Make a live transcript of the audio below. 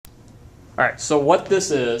All right, so what this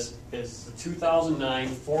is the 2009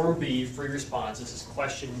 Form B free response. This is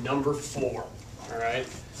question number 4, all right?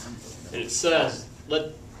 And it says,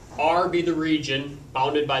 let R be the region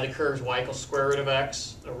bounded by the curves y equals square root of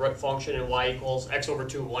x, a root function, and y equals x over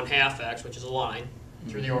 2, 1/2 x, which is a line,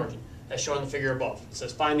 through the origin, as shown in the figure above. It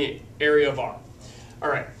says find the area of R. All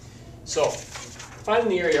right, so finding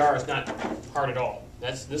the area of R is not hard at all.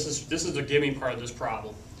 This is the gimme part of this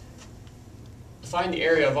problem. To find the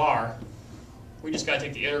area of R, we just got to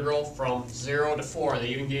take the integral from 0 to 4. They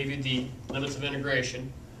even gave you the limits of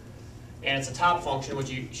integration. And it's a top function, which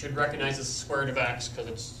you should recognize as the square root of x, because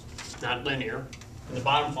it's not linear. And the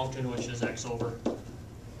bottom function, which is x over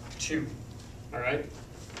 2. All right?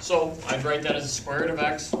 So I'd write that as the square root of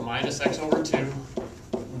x minus x over 2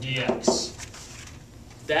 dx.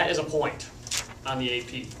 That is a point on the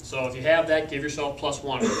AP. So if you have that, give yourself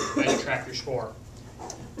 +1 as you track your score.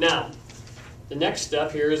 Now, the next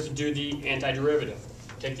step here is to do the antiderivative.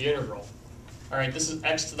 Take the integral. All right, this is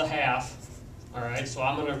x to the half. All right, so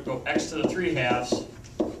I'm going to go x to the 3/2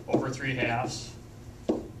 over 3/2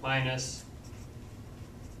 minus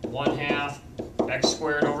 1/2 x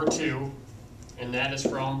squared over 2, and that is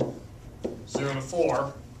from 0 to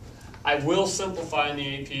 4. I will simplify in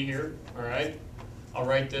the AP here. All right, I'll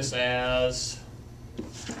write this as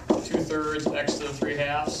 2/3 x to the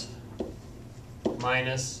 3/2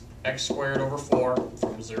 minus x squared over 4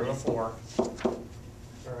 from 0 to 4.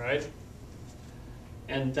 All right,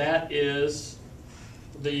 and that is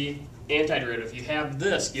the antiderivative. If you have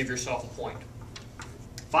this, give yourself a point.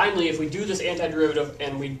 Finally, if we do this antiderivative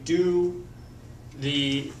and we do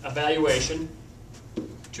the evaluation,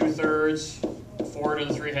 2/3, 4 to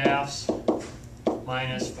the 3/2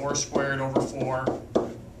 minus 4 squared over 4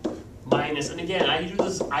 minus, and again, I do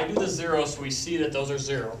the zero so we see that those are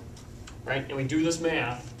 0, right? And we do this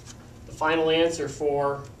math. The final answer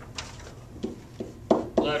for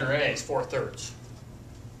letter A is 4/3.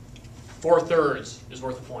 4/3 is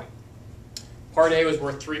worth a point. Part A was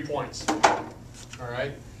worth 3 points. All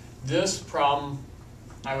right. This problem,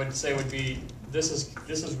 I would say, would be this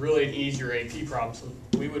is really an easier AP problem. So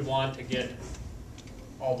we would want to get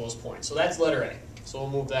all those points. So that's letter A. So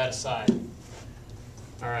we'll move that aside.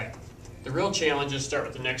 All right. The real challenge is start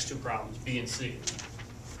with the next two problems, B and C.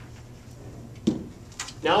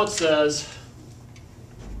 Now it says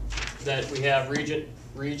that we have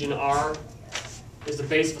region R is the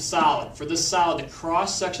base of a solid. For this solid, the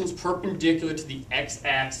cross sections perpendicular to the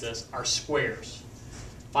x-axis are squares.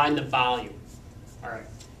 Find the volume. All right.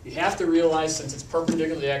 You have to realize, since it's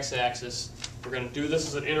perpendicular to the x-axis, we're going to do this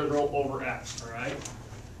as an integral over x. All right.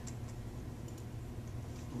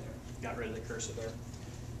 There. Got rid of the cursor there.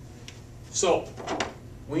 So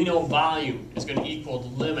we know volume is going to equal the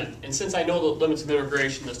limit. And since I know the limits of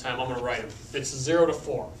integration this time, I'm going to write them. It's 0 to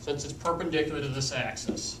 4, since it's perpendicular to this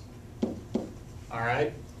axis. All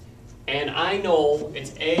right? And I know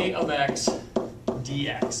it's a of x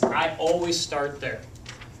dx. I always start there.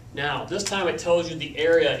 Now, this time it tells you the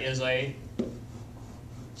area is a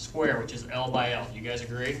square, which is L by L. You guys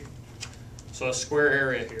agree? So a square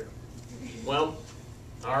area here. Well,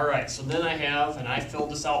 all right, so then I have, and I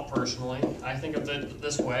filled this out personally, I think of it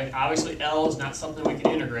this way. Obviously, L is not something we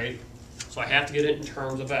can integrate, so I have to get it in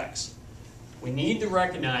terms of x. We need to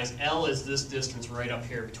recognize L is this distance right up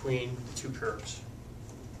here between the two curves.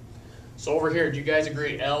 So over here, do you guys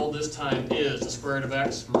agree L this time is the square root of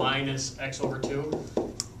x minus x over 2?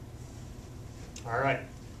 All right,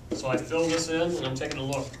 so I fill this in, and I'm taking a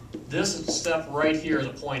look. This step right here is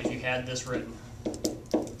a point if you had this written.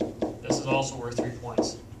 This is also worth 3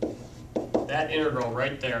 points. That integral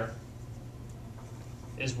right there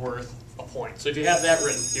is worth a point. So if you have that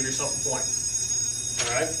written, give yourself a point.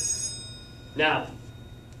 All right? Now,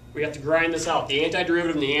 we have to grind this out. The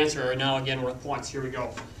antiderivative and the answer are now again worth points. Here we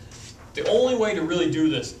go. The only way to really do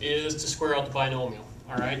this is to square out the binomial,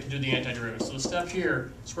 all right, to do the antiderivative. So the step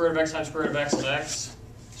here, square root of x times square root of x is x.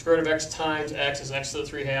 Square root of x times x is x to the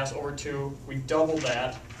 3/2 over 2. We double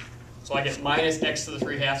that. So I get minus x to the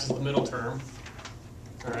 3/2 is the middle term.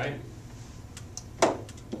 All right.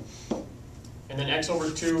 And then x over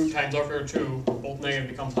 2 times x over 2, both negative,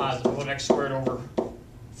 become positive. Put x squared over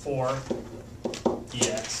 4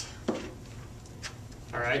 dx.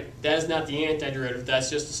 All right. That is not the antiderivative. That's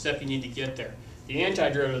just the step you need to get there. The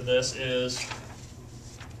antiderivative of this is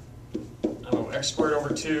x squared over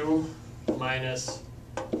 2 minus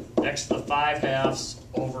x to the 5/2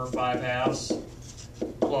 over 5/2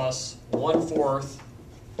 plus 1/4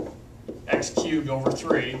 x cubed over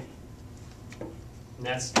 3. And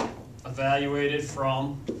that's evaluated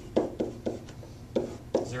from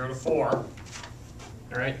 0 to 4.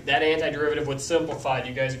 All right, that antiderivative would simplify. Do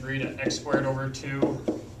you guys agree to x squared over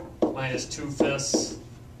 2 minus 2/5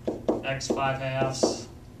 x 5/2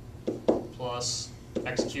 plus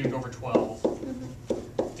x cubed over 12?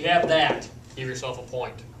 If you have that, give yourself a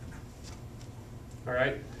point. All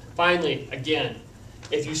right. Finally, again,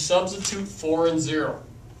 if you substitute 4 and 0,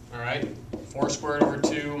 all right, 4 squared over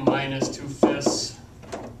 2 minus 2/5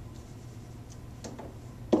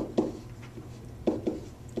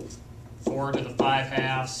 4 to the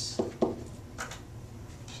 5/2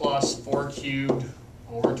 plus 4 cubed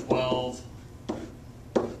over 12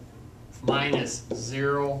 minus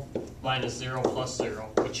 0 plus 0.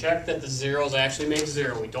 We check that the zeros actually make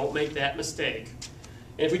 0. We don't make that mistake.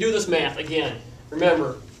 And if we do this math, again,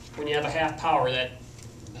 remember, when you have a half power, that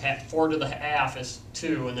 4 to the half is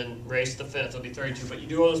 2, and then raised to the 5th, it'll be 32. But you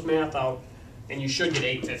do all this math out, and you should get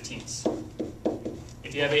 8/15.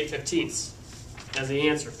 If you have 8/15 as the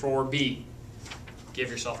answer for B, give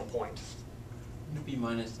yourself a point. Would it be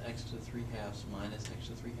minus x to the 3/2 minus x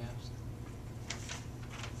to the 3/2?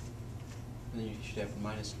 And then you should have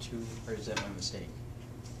minus 2, or is that my mistake?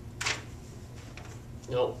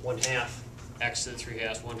 No, 1/2 x to the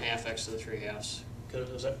 3/2, 1/2 x to the 3/2.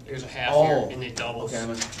 Because there's a half Oh. here in the doubles. Okay, I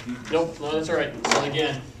must have confused. Nope, no, that's all right. So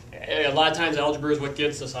again, a lot of times algebra is what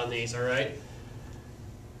gets us on these, all right?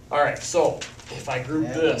 All right, so if I group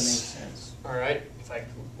That this, makes sense. all right, if I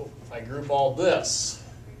group all this,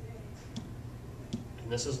 and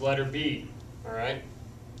this is letter B, all right,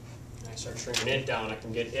 and I start shrinking it down, I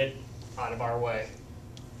can get it out of our way.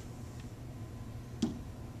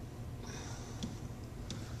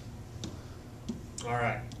 All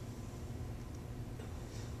right.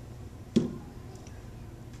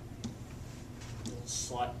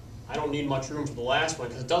 I don't need much room for the last one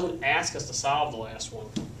because it doesn't ask us to solve the last one.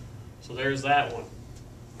 So there's that one.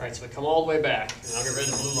 All right, so we come all the way back, and I'll get rid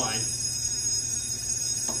of the blue line.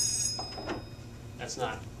 That's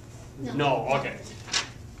not. No, okay.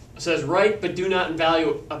 It says write but do not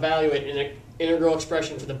evaluate an integral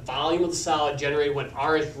expression for the volume of the solid generated when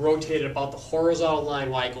r is rotated about the horizontal line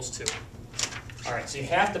y equals 2. All right, so you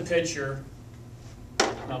have to picture,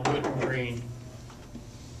 I'll do it in green,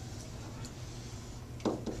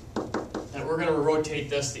 that we're going to rotate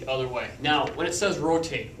this the other way. Now, when it says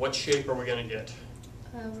rotate, what shape are we going to get?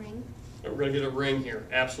 A ring. We're going to get a ring here,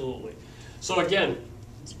 absolutely. So again,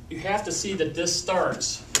 you have to see that this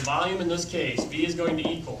starts, the volume in this case, V is going to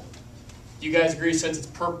equal. Do you guys agree since it's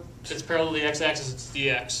parallel to the x-axis, it's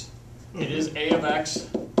dx? It is a of x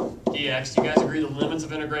dx. Do you guys agree the limits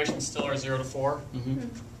of integration still are 0 to 4?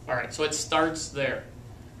 Mm-hmm. All right, so it starts there.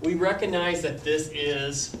 We recognize that this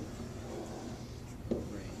is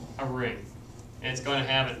a ring. And it's going to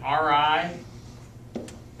have an RI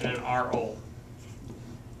and an RO.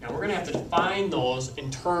 Now we're going to have to define those in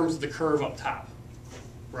terms of the curve up top,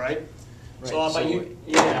 right? So if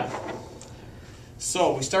yeah.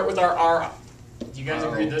 So we start with our RI. Do you guys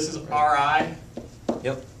agree this is RI?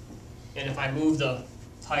 Yep. And if I move the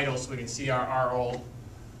title so we can see our RO,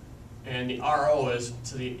 and the RO is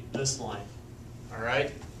to this line, all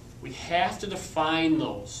right? We have to define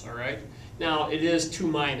those, all right? Now, it is 2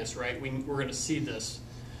 minus, right? We're going to see this.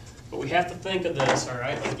 But we have to think of this, all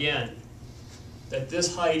right, again, that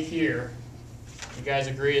this height here, you guys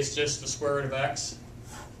agree it's just the square root of x?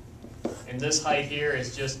 And this height here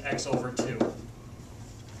is just x over 2.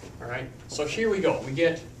 All right? So here we go. We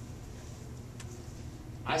get,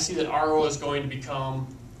 I see that RO is going to become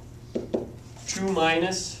 2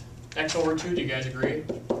 minus x over 2. Do you guys agree?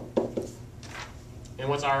 And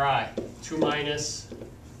what's RI? 2 minus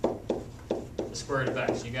the square root of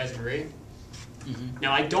x. Do you guys agree? Mm-hmm.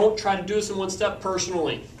 Now, I don't try to do this in one step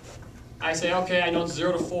personally. I say, okay, I know it's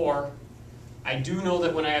 0 to 4. I do know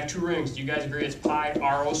that when I have 2 rings, do you guys agree it's pi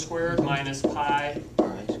RO squared minus pi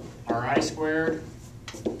RI squared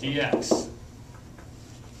dx?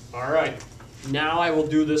 All right. Now I will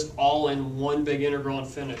do this all in one big integral and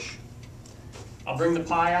finish. I'll bring the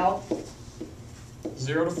pi out.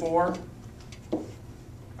 0 to 4.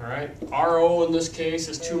 All right. RO in this case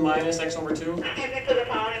is 2 minus x over 2. Excuse me for the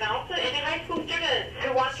following announcement. Any high school students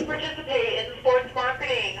who want to participate in the sports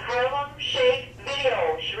marketing Harlem Shake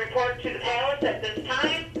video should report to the palace at this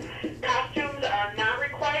time. Costumes are not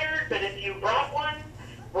required, but if you brought one,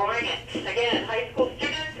 bring it. Again, high school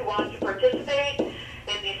students who want to participate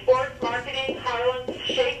in the sports marketing Harlem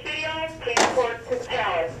Shake video, please report to the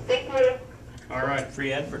palace. Thank you. All right.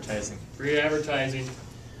 Free advertising. Free advertising.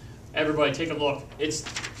 Everybody, take a look.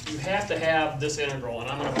 You have to have this integral, and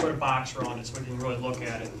I'm going to put a box around it so we can really look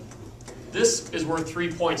at it. This is worth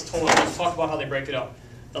 3 points total. Let's talk about how they break it up.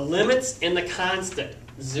 The limits in the constant,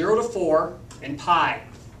 0 to 4, and pi,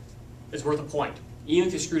 is worth a point. even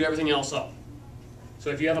if you screwed everything else up. So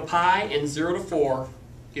if you have a pi and 0 to 4,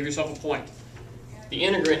 give yourself a point. The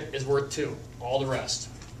integrant is worth 2, all the rest.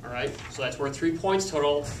 All right, so that's worth 3 points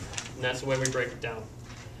total, and that's the way we break it down.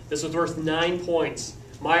 This was worth 9 points.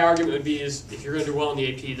 My argument would be is if you're going to do well in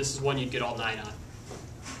the AP, this is one you'd get all 9 on.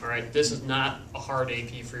 All right, this is not a hard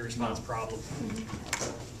AP free response problem.